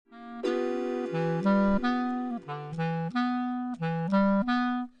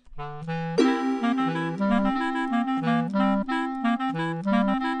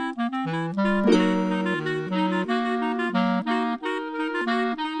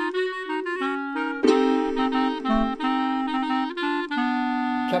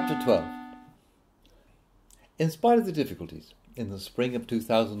Chapter 12. In spite of the difficulties, in the spring of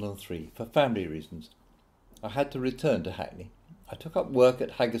 2003, for family reasons, I had to return to Hackney. I took up work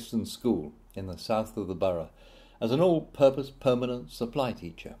at Haggerston School in the south of the borough as an all-purpose permanent supply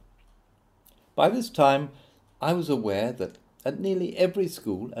teacher. By this time, I was aware that at nearly every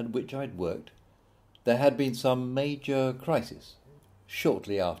school at which I'd worked, there had been some major crisis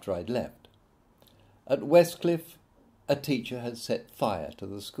shortly after I'd left. At Westcliff, a teacher had set fire to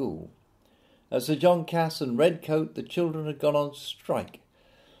the school. At Sir John Cass and Redcoat, the children had gone on strike.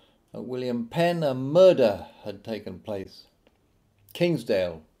 At William Penn, a murder had taken place.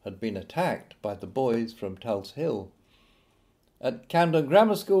 Kingsdale had been attacked by the boys from Tulse Hill. At Camden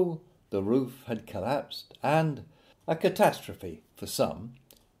Grammar School, the roof had collapsed, and, a catastrophe for some,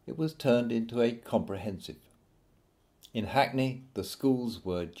 it was turned into a comprehensive. In Hackney, the schools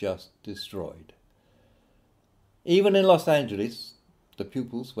were just destroyed. Even in Los Angeles, the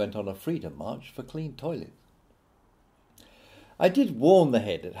pupils went on a freedom march for clean toilets. I did warn the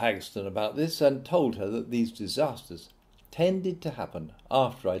head at Haggerston about this and told her that these disasters tended to happen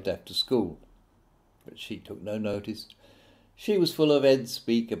after I left to school. But she took no notice. She was full of Ed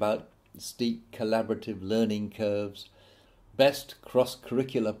speak about steep collaborative learning curves, best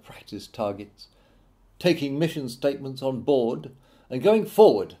cross-curricular practice targets, taking mission statements on board, and going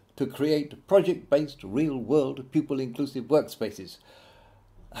forward to create project-based real-world pupil-inclusive workspaces.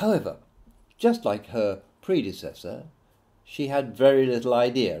 However, just like her predecessor, she had very little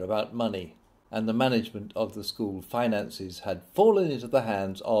idea about money, and the management of the school finances had fallen into the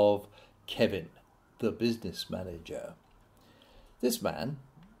hands of Kevin, the business manager. This man,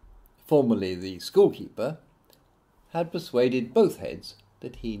 formerly the schoolkeeper, had persuaded both heads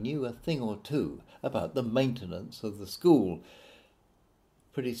that he knew a thing or two about the maintenance of the school.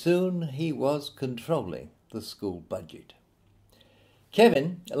 Pretty soon he was controlling the school budget.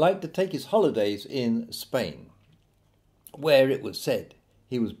 Kevin liked to take his holidays in Spain, where it was said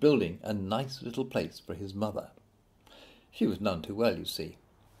he was building a nice little place for his mother. She was none too well, you see.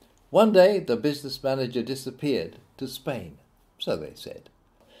 One day the business manager disappeared to Spain, so they said.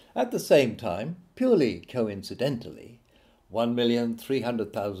 At the same time, purely coincidentally,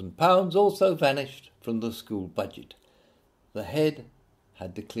 £1,300,000 also vanished from the school budget. The head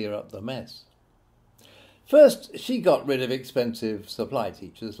had to clear up the mess. First, she got rid of expensive supply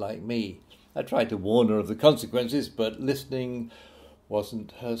teachers like me. I tried to warn her of the consequences, but listening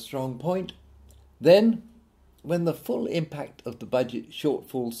wasn't her strong point. Then, when the full impact of the budget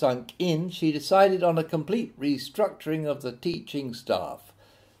shortfall sunk in, she decided on a complete restructuring of the teaching staff.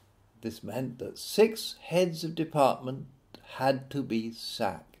 This meant that 6 heads of department had to be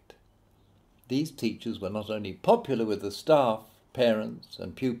sacked. These teachers were not only popular with the staff, parents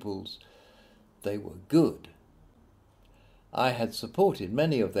and pupils, they were good. I had supported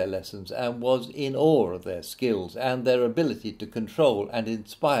many of their lessons and was in awe of their skills and their ability to control and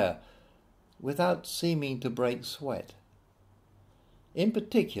inspire without seeming to break sweat. In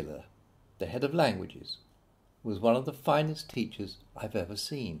particular, the head of languages was one of the finest teachers I've ever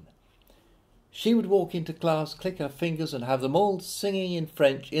seen. She would walk into class, click her fingers and have them all singing in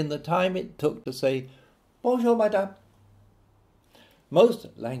French in the time it took to say, "Bonjour, madame." Most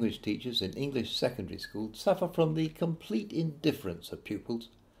language teachers in English secondary schools suffer from the complete indifference of pupils.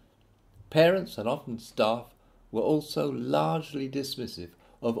 Parents and often staff were also largely dismissive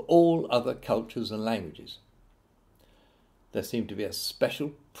of all other cultures and languages. There seemed to be a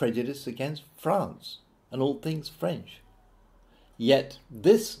special prejudice against France and all things French. Yet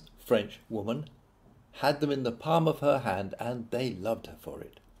this French woman had them in the palm of her hand, and they loved her for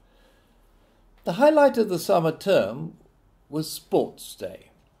it. The highlight of the summer term was Sports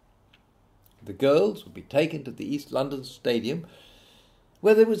Day. The girls would be taken to the East London Stadium,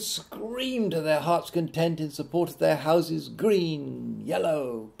 where they would scream to their heart's content in support of their houses green,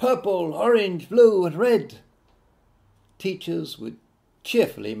 yellow, purple, orange, blue and red. Teachers would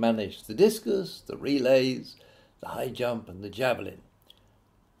cheerfully manage the discus, the relays, the high jump and the javelin.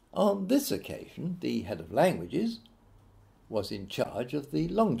 On this occasion, the head of languages was in charge of the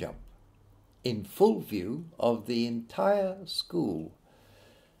long jump, in full view of the entire school.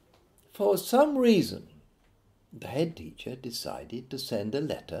 For some reason, the head teacher decided to send a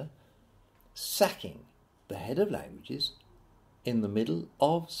letter sacking the head of languages in the middle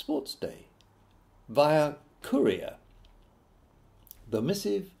of Sports Day via courier. The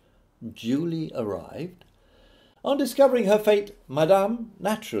missive duly arrived. On discovering her fate, Madame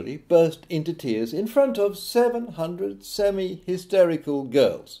naturally burst into tears in front of 700 semi-hysterical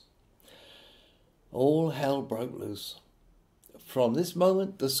girls. All hell broke loose. From this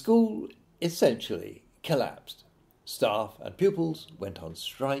moment, the school essentially collapsed. Staff and pupils went on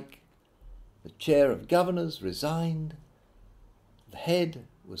strike. The chair of governors resigned. The head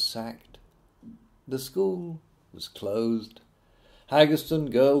was sacked. The school was closed. Haggerston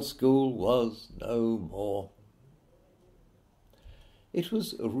Girls' School was no more. It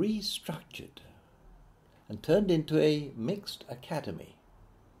was restructured and turned into a mixed academy.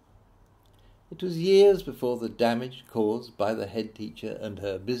 It was years before the damage caused by the head teacher and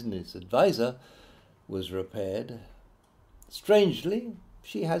her business advisor was repaired. Strangely,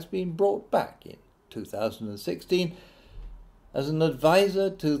 she has been brought back in 2016 as an advisor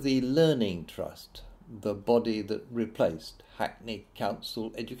to the Learning Trust, the body that replaced Hackney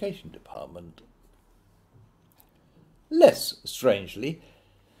Council Education Department. Less strangely,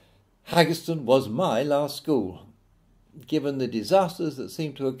 Haggerston was my last school. Given the disasters that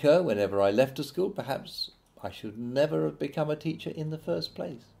seemed to occur whenever I left a school, perhaps I should never have become a teacher in the first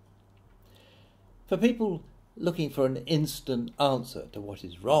place. For people looking for an instant answer to what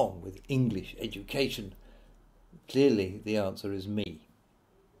is wrong with English education, clearly the answer is me.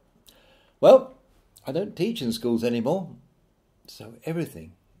 Well, I don't teach in schools anymore, so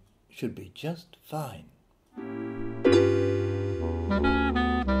everything should be just fine.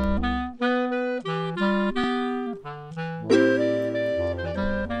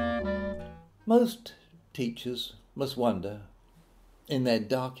 Most teachers must wonder, in their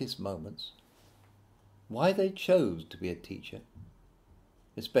darkest moments, why they chose to be a teacher,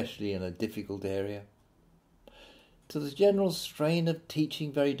 especially in a difficult area. To the general strain of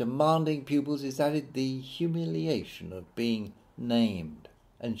teaching very demanding pupils is added the humiliation of being named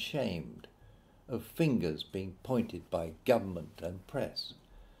and shamed, of fingers being pointed by government and press.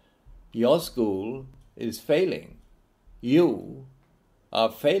 Your school is failing. You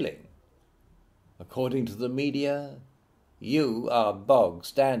are failing. According to the media, you are bog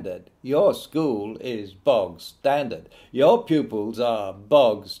standard. Your school is bog standard. Your pupils are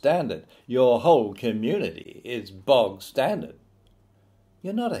bog standard. Your whole community is bog standard.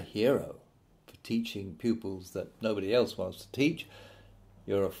 You're not a hero for teaching pupils that nobody else wants to teach.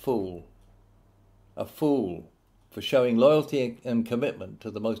 You're a fool. A fool for showing loyalty and commitment to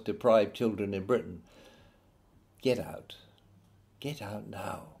the most deprived children in Britain. Get out. Get out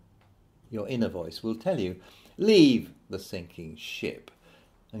now. Your inner voice will tell you, leave the sinking ship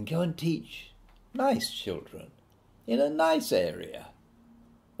and go and teach nice children in a nice area.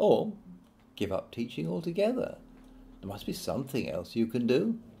 Or give up teaching altogether. There must be something else you can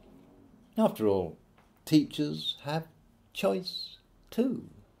do. After all, teachers have choice too,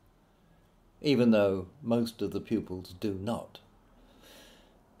 even though most of the pupils do not.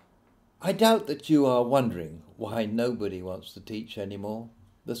 I doubt that you are wondering why nobody wants to teach anymore.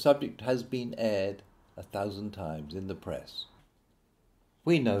 The subject has been aired 1,000 times in the press.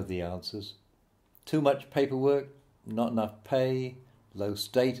 We know the answers. Too much paperwork, not enough pay, low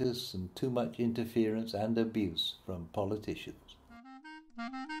status, and too much interference and abuse from politicians.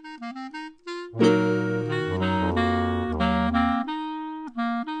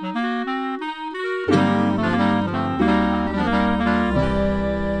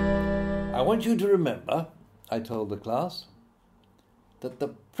 I want you to remember, I told the class, that the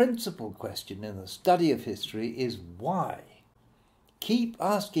principal question in the study of history is why. Keep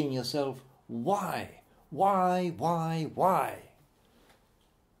asking yourself why. Why?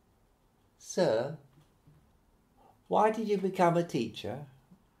 Sir, why did you become a teacher?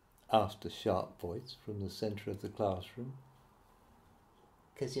 Asked a sharp voice from the centre of the classroom.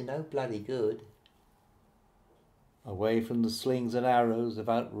 'Cause you're no bloody good. Away from the slings and arrows of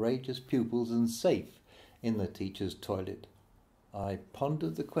outrageous pupils and safe in the teacher's toilet, I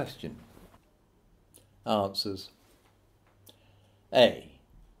pondered the question. Answers. A.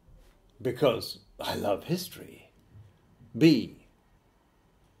 Because I love history. B.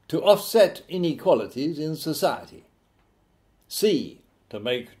 To offset inequalities in society. C. To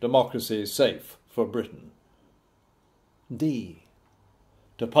make democracy safe for Britain. D.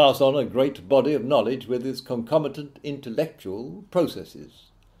 To pass on a great body of knowledge with its concomitant intellectual processes.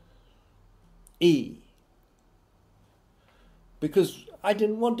 E. Because I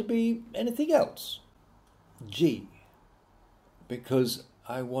didn't want to be anything else. G. Because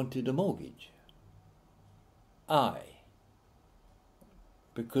I wanted a mortgage. I.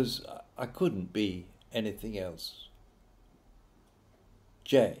 Because I couldn't be anything else.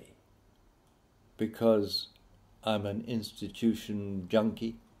 J. Because I'm an institution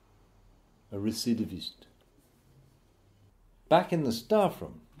junkie, a recidivist. Back in the staff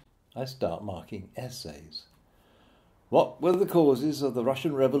room, I start marking essays. What were the causes of the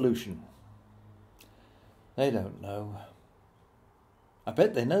Russian Revolution? They don't know. I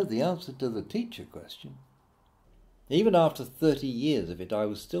bet they know the answer to the teacher question. Even after 30 years of it, I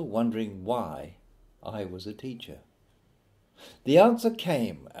was still wondering why I was a teacher. The answer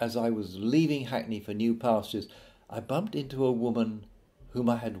came as I was leaving Hackney for new pastures. I bumped into a woman whom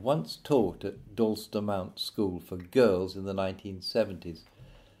I had once taught at Dalston Mount School for girls in the 1970s.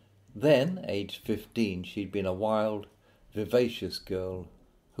 Then, aged 15, she'd been a wild, vivacious girl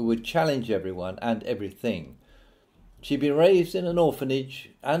who would challenge everyone and everything. She'd been raised in an orphanage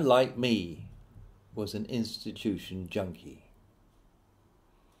and, like me, was an institution junkie.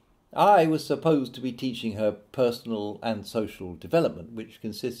 I was supposed to be teaching her personal and social development, which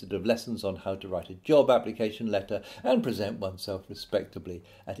consisted of lessons on how to write a job application letter and present oneself respectably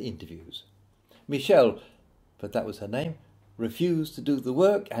at interviews. Michelle, but that was her name, refused to do the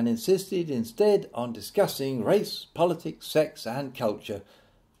work and insisted instead on discussing race, politics, sex and culture.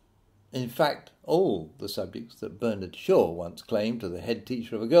 In fact, all the subjects that Bernard Shaw once claimed to the head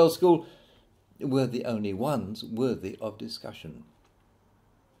teacher of a girls' school were the only ones worthy of discussion.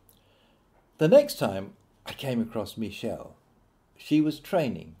 The next time I came across Michelle, she was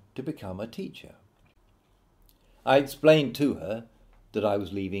training to become a teacher. I explained to her that I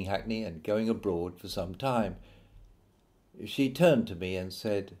was leaving Hackney and going abroad for some time. She turned to me and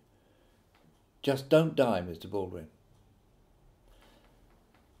said, "Just don't die, Mr. Baldwin."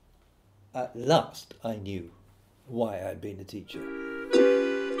 At last I knew why I'd been a teacher.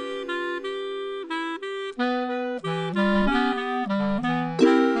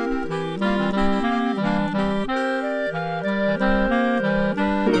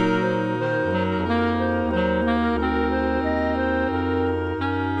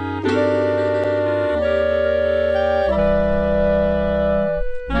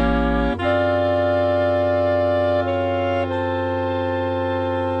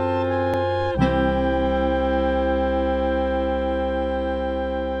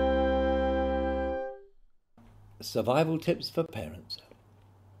 Survival tips for parents.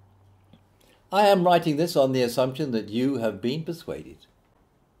 I am writing this on the assumption that you have been persuaded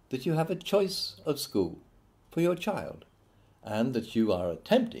that you have a choice of school for your child and that you are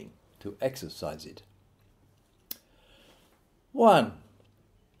attempting to exercise it. 1.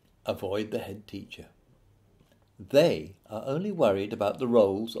 Avoid the head teacher. They are only worried about the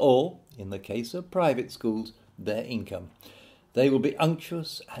roles or, in the case of private schools, their income. They will be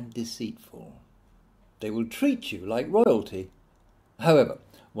unctuous and deceitful. They will treat you like royalty. However,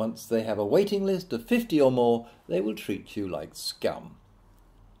 once they have a waiting list of 50 or more, they will treat you like scum.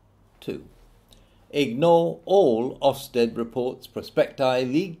 2. Ignore all Ofsted reports,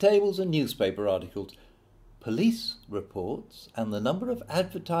 prospecti, league tables and newspaper articles. Police reports and the number of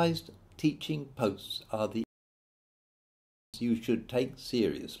advertised teaching posts are the you should take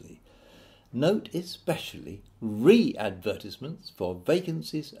seriously. Note especially re-advertisements for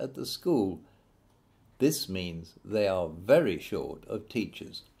vacancies at the school. This means they are very short of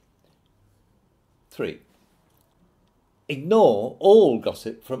teachers. 3. Ignore all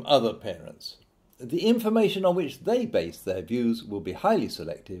gossip from other parents. The information on which they base their views will be highly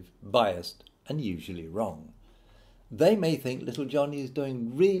selective, biased, and usually wrong. They may think little Johnny is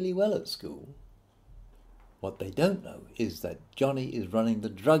doing really well at school. What they don't know is that Johnny is running the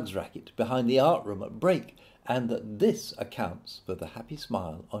drugs racket behind the art room at break, and that this accounts for the happy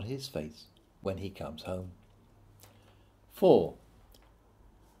smile on his face when he comes home. 4.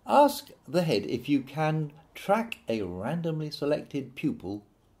 Ask the head if you can track a randomly selected pupil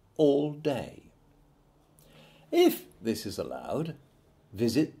all day. If this is allowed,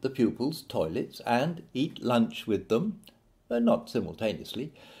 visit the pupils' toilets and eat lunch with them, but not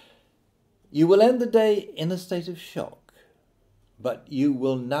simultaneously. You will end the day in a state of shock, but you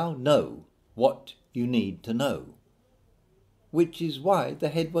will now know what you need to know, which is why the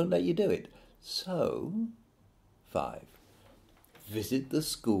head won't let you do it. So, 5. Visit the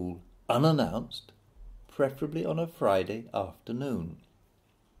school unannounced, preferably on a Friday afternoon.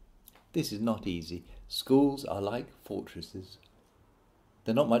 This is not easy. Schools are like fortresses.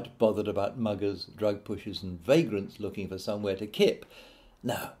 They're not much bothered about muggers, drug pushers and vagrants looking for somewhere to kip.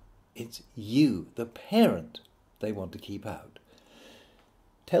 No, it's you, the parent, they want to keep out.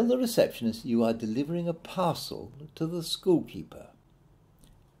 Tell the receptionist you are delivering a parcel to the schoolkeeper.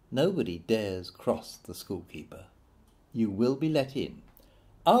 Nobody dares cross the schoolkeeper. You will be let in.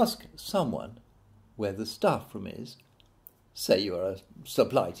 Ask someone where the staff room is. Say you are a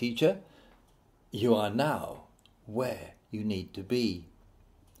supply teacher. You are now where you need to be.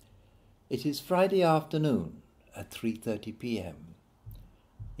 It is Friday afternoon at 3:30 p.m.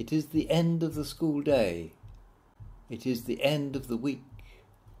 It is the end of the school day. It is the end of the week.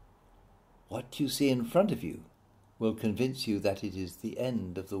 What you see in front of you will convince you that it is the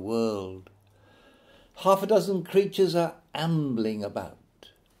end of the world. Half a dozen creatures are ambling about.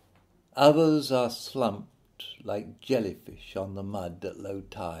 Others are slumped like jellyfish on the mud at low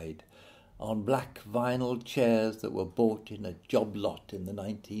tide, on black vinyl chairs that were bought in a job lot in the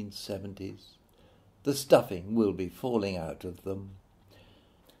 1970s. The stuffing will be falling out of them.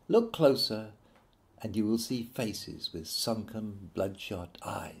 Look closer and you will see faces with sunken, bloodshot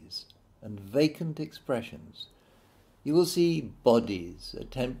eyes and vacant expressions. You will see bodies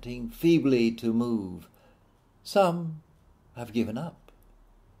attempting feebly to move. Some have given up.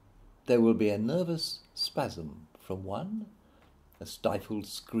 There will be a nervous spasm from one, a stifled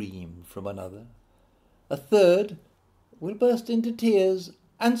scream from another. A third will burst into tears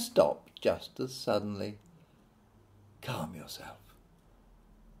and stop just as suddenly. Calm yourself.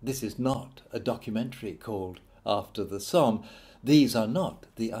 This is not a documentary called After the Somme. These are not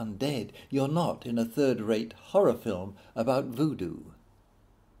the undead. You're not in a third-rate horror film about voodoo.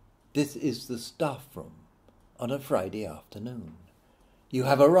 This is the staff room on a Friday afternoon. You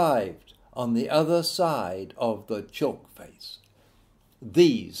have arrived on the other side of the chalk face.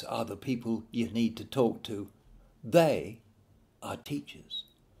 These are the people you need to talk to. They are teachers.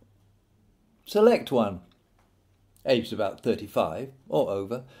 Select one, aged about 35 or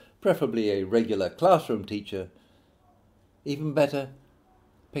over, preferably a regular classroom teacher. Even better,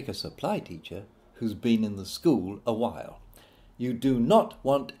 pick a supply teacher who's been in the school a while. You do not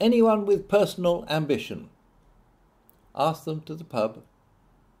want anyone with personal ambition. Ask them to the pub.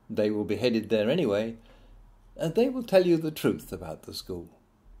 They will be headed there anyway, and they will tell you the truth about the school.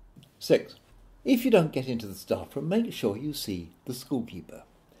 6. If you don't get into the staff room, make sure you see the schoolkeeper.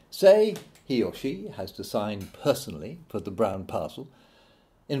 Say he or she has to sign personally for the brown parcel.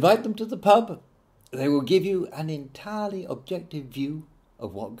 Invite them to the pub. They will give you an entirely objective view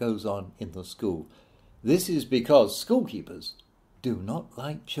of what goes on in the school. This is because schoolkeepers do not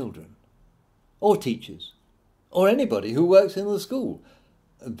like children, or teachers, or anybody who works in the school.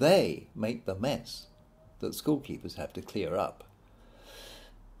 They make the mess that schoolkeepers have to clear up.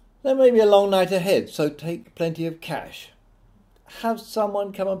 There may be a long night ahead, so take plenty of cash. Have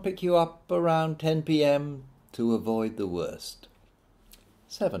someone come and pick you up around 10 p.m. to avoid the worst.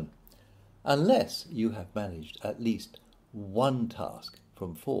 7. Unless you have managed at least one task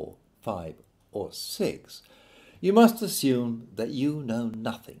from 4, 5, or 6, you must assume that you know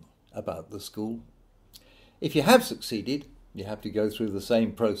nothing about the school. If you have succeeded, you have to go through the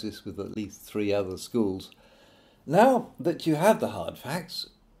same process with at least 3 other schools. Now that you have the hard facts,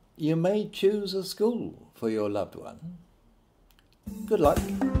 you may choose a school for your loved one. Good luck.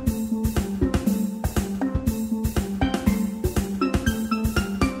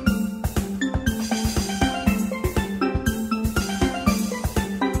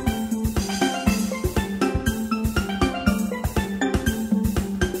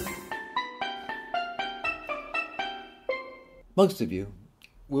 Most of you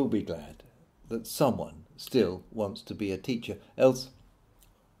will be glad that someone still wants to be a teacher. Else,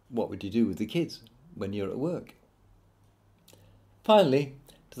 what would you do with the kids when you're at work? Finally,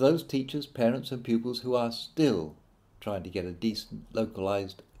 to those teachers, parents and pupils who are still trying to get a decent,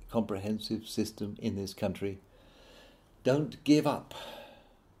 localised, comprehensive system in this country, don't give up.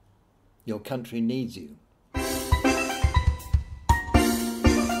 Your country needs you.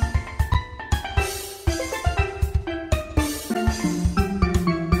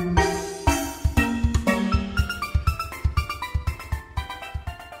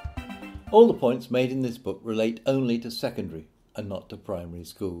 All the points made in this book relate only to secondary and not to primary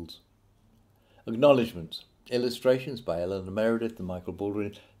schools. Acknowledgements. Illustrations by Eleanor Meredith and Michael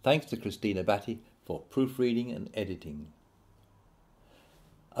Baldwin. Thanks to Christina Batty for proofreading and editing.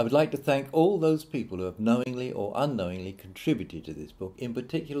 I would like to thank all those people who have knowingly or unknowingly contributed to this book, in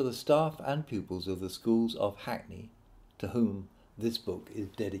particular the staff and pupils of the schools of Hackney, to whom this book is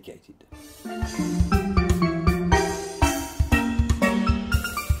dedicated.